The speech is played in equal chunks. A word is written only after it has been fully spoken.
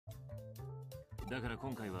だから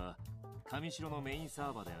今回は上城のメイン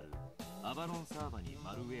サーバーであるアバロンサーバーに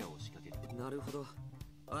マルウェアを仕掛ける。なるほど。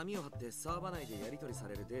網を張ってサーバー内でやり取りさ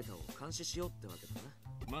れるデータを監視しようってわけだ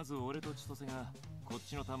な。まず俺と千歳がこっ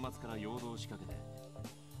ちの端末から陽動を仕掛け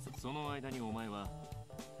て、その間にお前は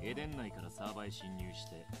エデン内からサーバーへ侵入し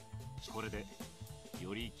て、これで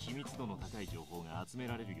より機密度の高い情報が集め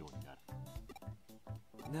られるようになる。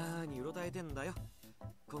なーにうろたえてんだよ。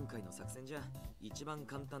今回の作戦じゃ一番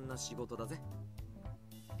簡単な仕事だぜ。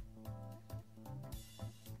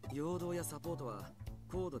陽動やサポートは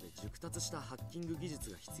高度で熟達したハッキング技術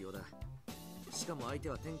が必要だ。しかも相手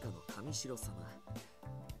は天下の上城様。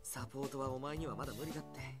サポートはお前にはまだ無理だっ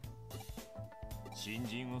て。新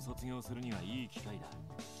人を卒業するにはいい機会だ。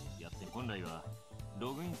やって本来は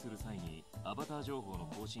ログインする際にアバター情報の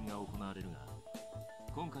更新が行われるが、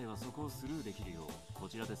今回はそこをスルーできるようこ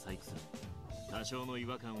ちらで細工する。多少の違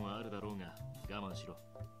和感はあるだろうが我慢しろ。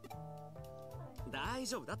大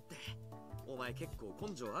丈夫だって。お前結構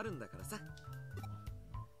根性あるんだからさ。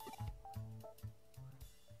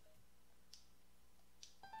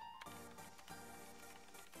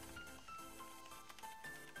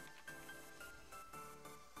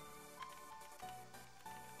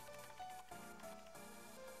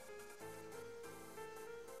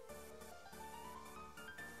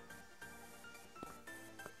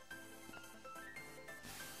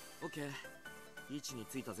オッケー、位置に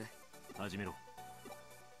ついたぜ。始めろ。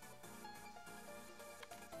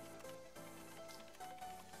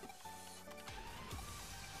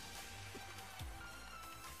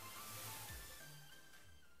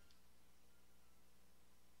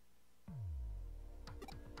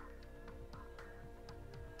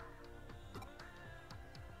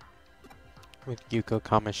With Yukko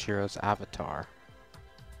Kamashiro's avatar.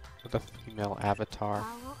 With a female avatar.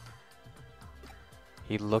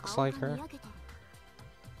 He looks like her?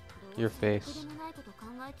 Your face.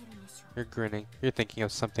 You're grinning. You're thinking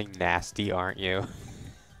of something nasty, aren't you?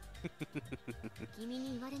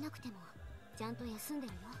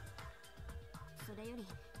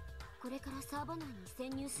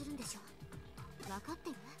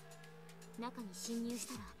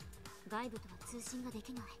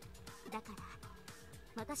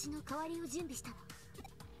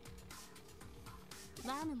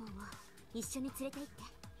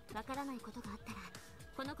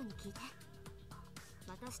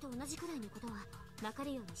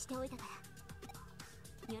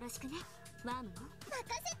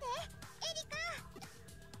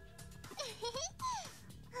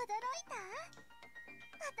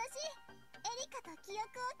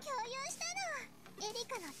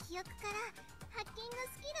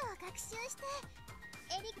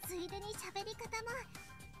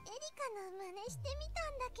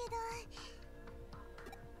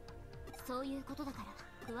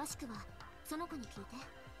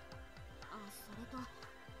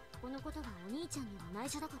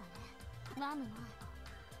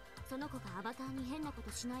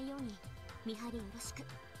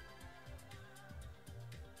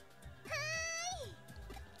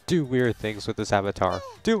 Do weird things with this avatar.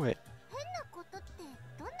 Do it!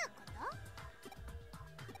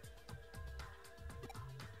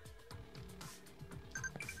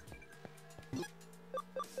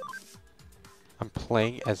 I'm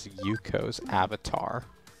playing as Yukko's avatar.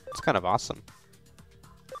 It's kind of awesome.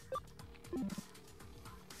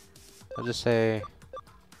 I'll just say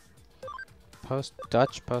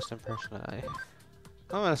Dutch post impression. I'm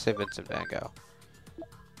gonna say Vincent van Gogh.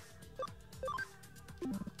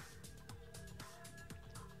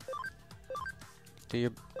 Do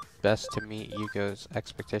your best to meet Yukko's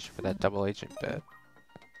expectation for that double agent bit.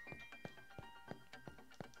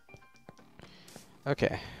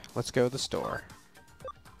 Okay, let's go to the store.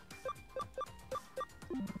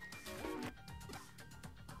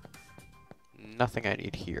 Nothing I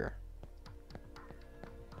need here.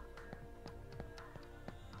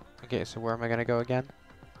 Okay, so where am I gonna go again?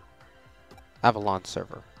 Avalon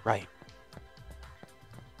server, right.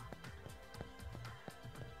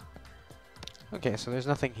 Okay, so there's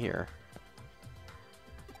nothing here.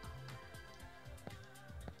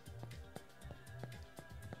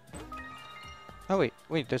 Oh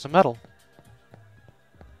wait, there's a medal.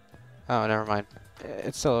 Oh, never mind.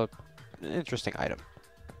 It's still an interesting item.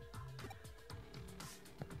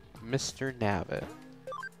 Mr. Nabbit.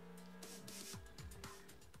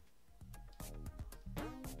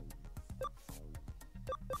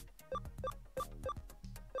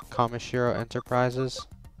 Kamishiro Enterprises.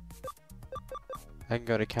 I can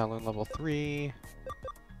go to Kowloon level 3.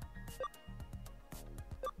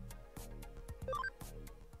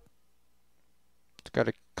 Let's go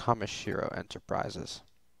to Kamishiro Enterprises.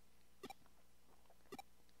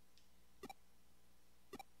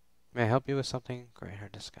 May I help you with something? Great, her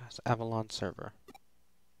disguise. Avalon server.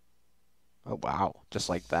 Oh wow, just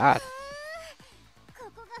like that. こ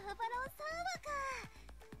こがアバロンサーバーか。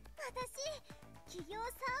私、企業サ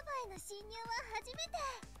ーバーへの侵入は初め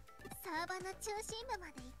て。サーバーの中心部ま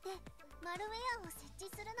で行ってマルウェアを設置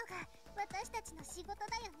するのが私たちの仕事だ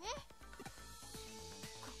よね。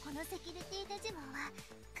ここのセキュリティデジモンは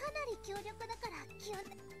かなり強力だから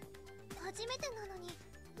初めてなのに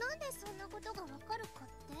なんでそんなことがわかるかっ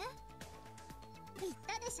て言っ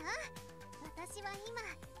たでしょ。私は今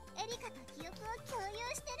エリカと記憶を共有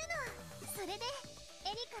してるの。それで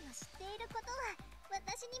エリカの知っていることは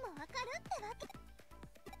私にもわかるってわけ。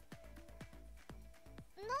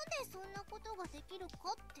なんでそんなことができる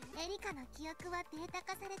かって、エリカの記憶はデータ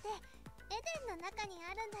化されてエデンの中に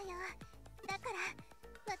あるんだよ。だから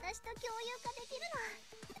私と共有化できる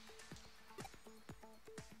の。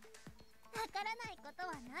わからないこと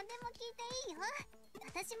は何でも聞いていいよ。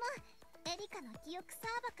私もエリカの記憶サ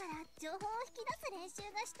ーバから情報を引き出す練習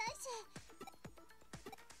がしたいし。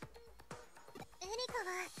エリカ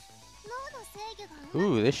は脳の制御がうまく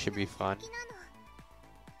Ooh, this should be fun.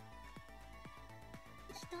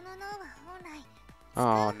 人の脳は本来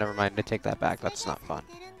Oh, never mind. I take that back. That's not fun.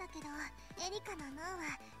 エリカの脳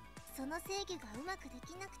はその制御がうまくで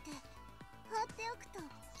きなくて放っておくと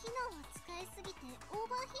機能を使いすぎてオー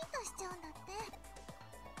バーヒートしちゃうんだって。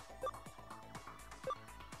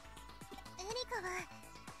エリカは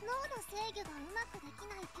脳の制御がうまくでき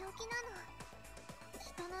ない病気なの。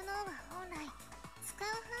人の脳は本来使う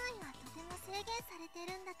範囲はとても制限されて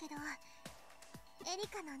るんだけど、エリ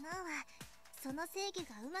カの脳はその制御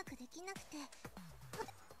がうまくできなくて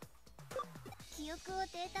記憶を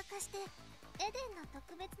データ化してエデンの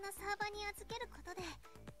特別なサーバに預けることで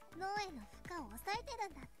脳への負荷を抑えてる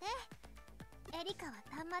んだって。エリカは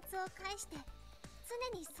端末を介して常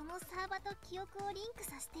にそのサーバと記憶をリンク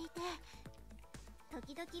させていて、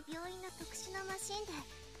時々病院の特殊なマシンで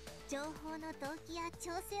情報の同期や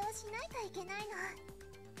調整をしないといけないの。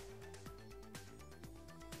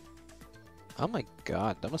 Oh my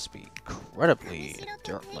god, that must be incredibly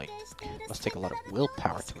like must take a lot of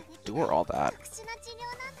willpower to endure all that. 特殊な治療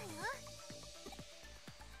なんだよ。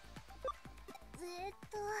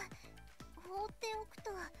放っておく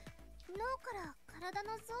と脳から体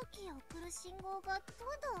の臓器へ送る信号がど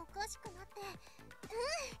んどんおかしくなって、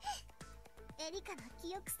エリカの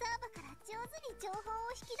記憶サーバから上手に情報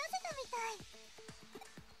を引き出せたみた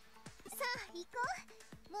い。さあ行こ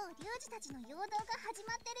う。もうリュウジたちの陽動が始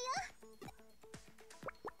まってるよ。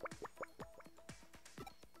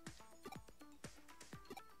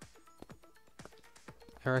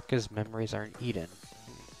 Erica's memories are in Eden.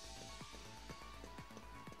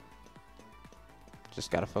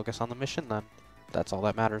 Just gotta focus on the mission then. That's all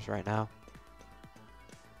that matters right now.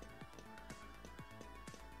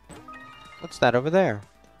 What's that over there?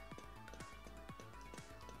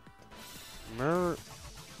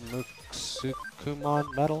 Mutsukumon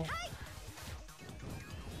medal?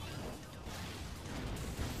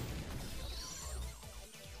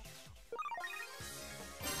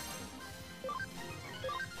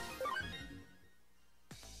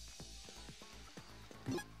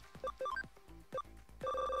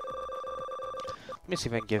 Let me see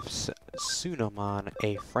if I can give Sunomon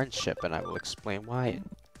a friendship, and I will explain why in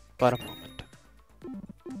but a moment.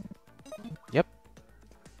 Yep.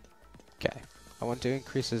 Okay. I want to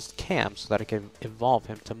increase his cam so that I can evolve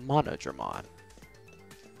him to Monodramon.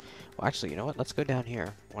 Well, actually, you know what? Let's go down here.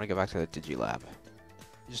 I want to go back to the Digilab.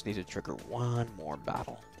 You just need to trigger one more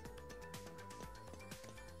battle.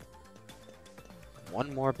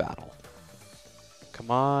 One more battle.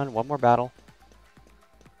 Come on, one more battle.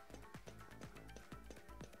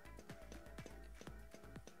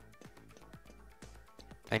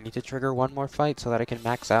 I need to trigger one more fight so that I can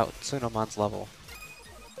max out Sunomon's level.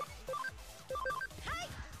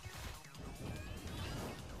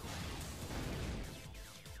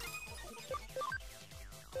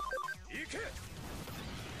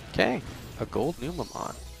 Okay, a gold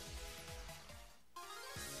Numamon.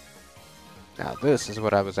 Now this is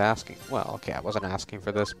what I was asking. Well, okay, I wasn't asking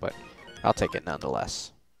for this, but I'll take it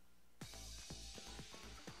nonetheless.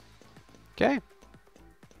 Okay.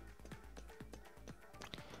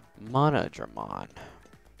 Monodramon.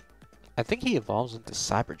 I think he evolves into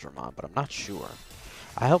Cyberdramon, but I'm not sure.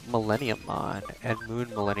 I hope Millenniummon and Moon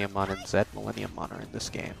Millenniummon and Zed Millenniummon are in this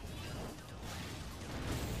game.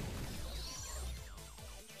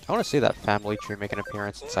 I want to see that family tree make an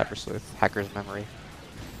appearance in Cyber Sleuth, Hacker's Memory.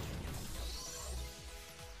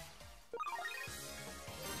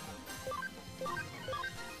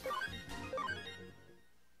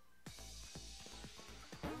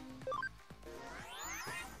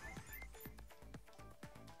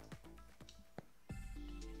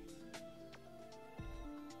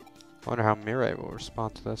 Wonder how Mirai will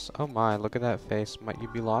respond to this. Oh my, look at that face. Might you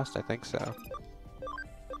be lost? I think so.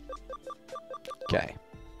 Okay.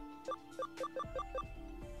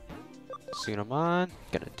 Tsunamon.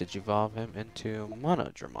 Gonna digivolve him into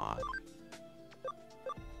Monodramon.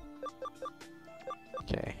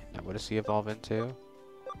 Okay, now what does he evolve into?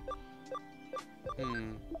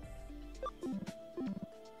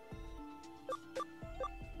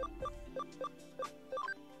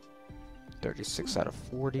 36 out of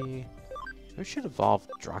 40. We should evolve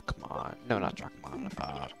Drachmon. No, not Drachmon.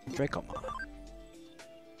 Dracomon.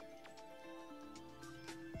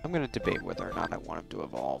 I'm gonna debate whether or not I want him to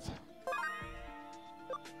evolve.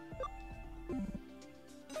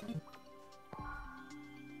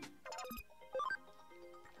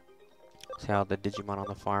 See how the Digimon on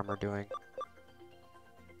the farm are doing.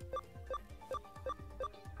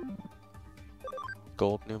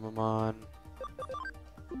 Gold Numamon.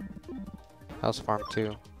 How's farm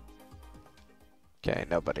 2? Okay,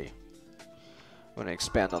 nobody. I'm gonna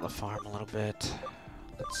expand on the farm a little bit.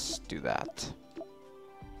 Let's do that.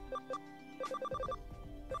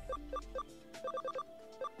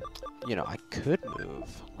 You know, I could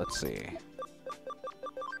move. Let's see.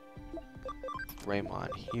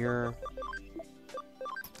 Greymon here.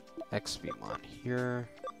 XVmon here.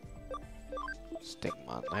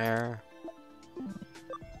 Stingmon there.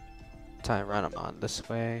 Tyrannomon this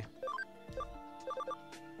way.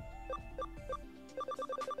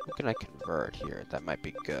 Who can I convert here? That might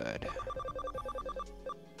be good.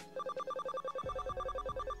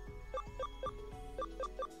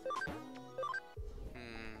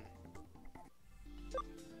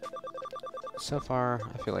 So far,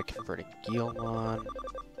 I feel like converting Guilmon.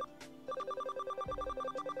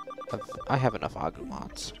 I have enough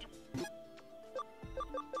Agumons.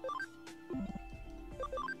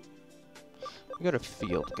 We go to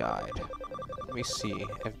Field Guide. Let me see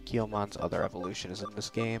if Guilmon's other evolution is in this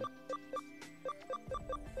game.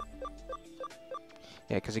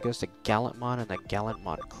 Yeah, because he goes to Gallantmon and then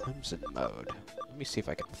Gallantmon Crimson mode. Let me see if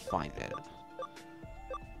I can find it.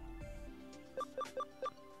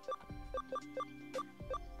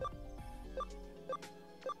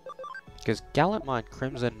 Because Gallantmon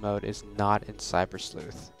Crimson mode is not in Cyber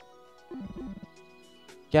Sleuth.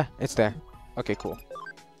 Yeah, it's there. Okay, cool.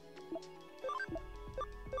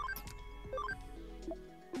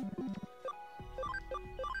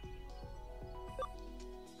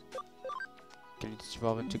 Can you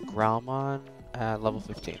evolve into Growlmon at level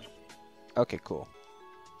 15? Okay, cool.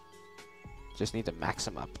 Just need to max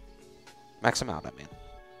him up. Max him out, I mean.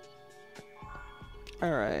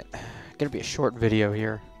 Alright. Gonna be a short video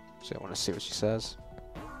here. So I want to see what she says.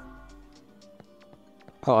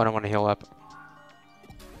 Oh, I don't want to heal up.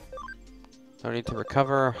 No need to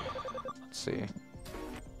recover. Let's see.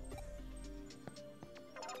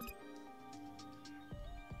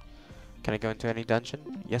 Can I go into any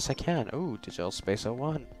dungeon? Yes, I can. Ooh, Digital Space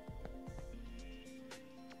 01.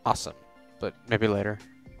 Awesome. But maybe later.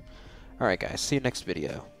 Alright guys, see you next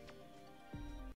video.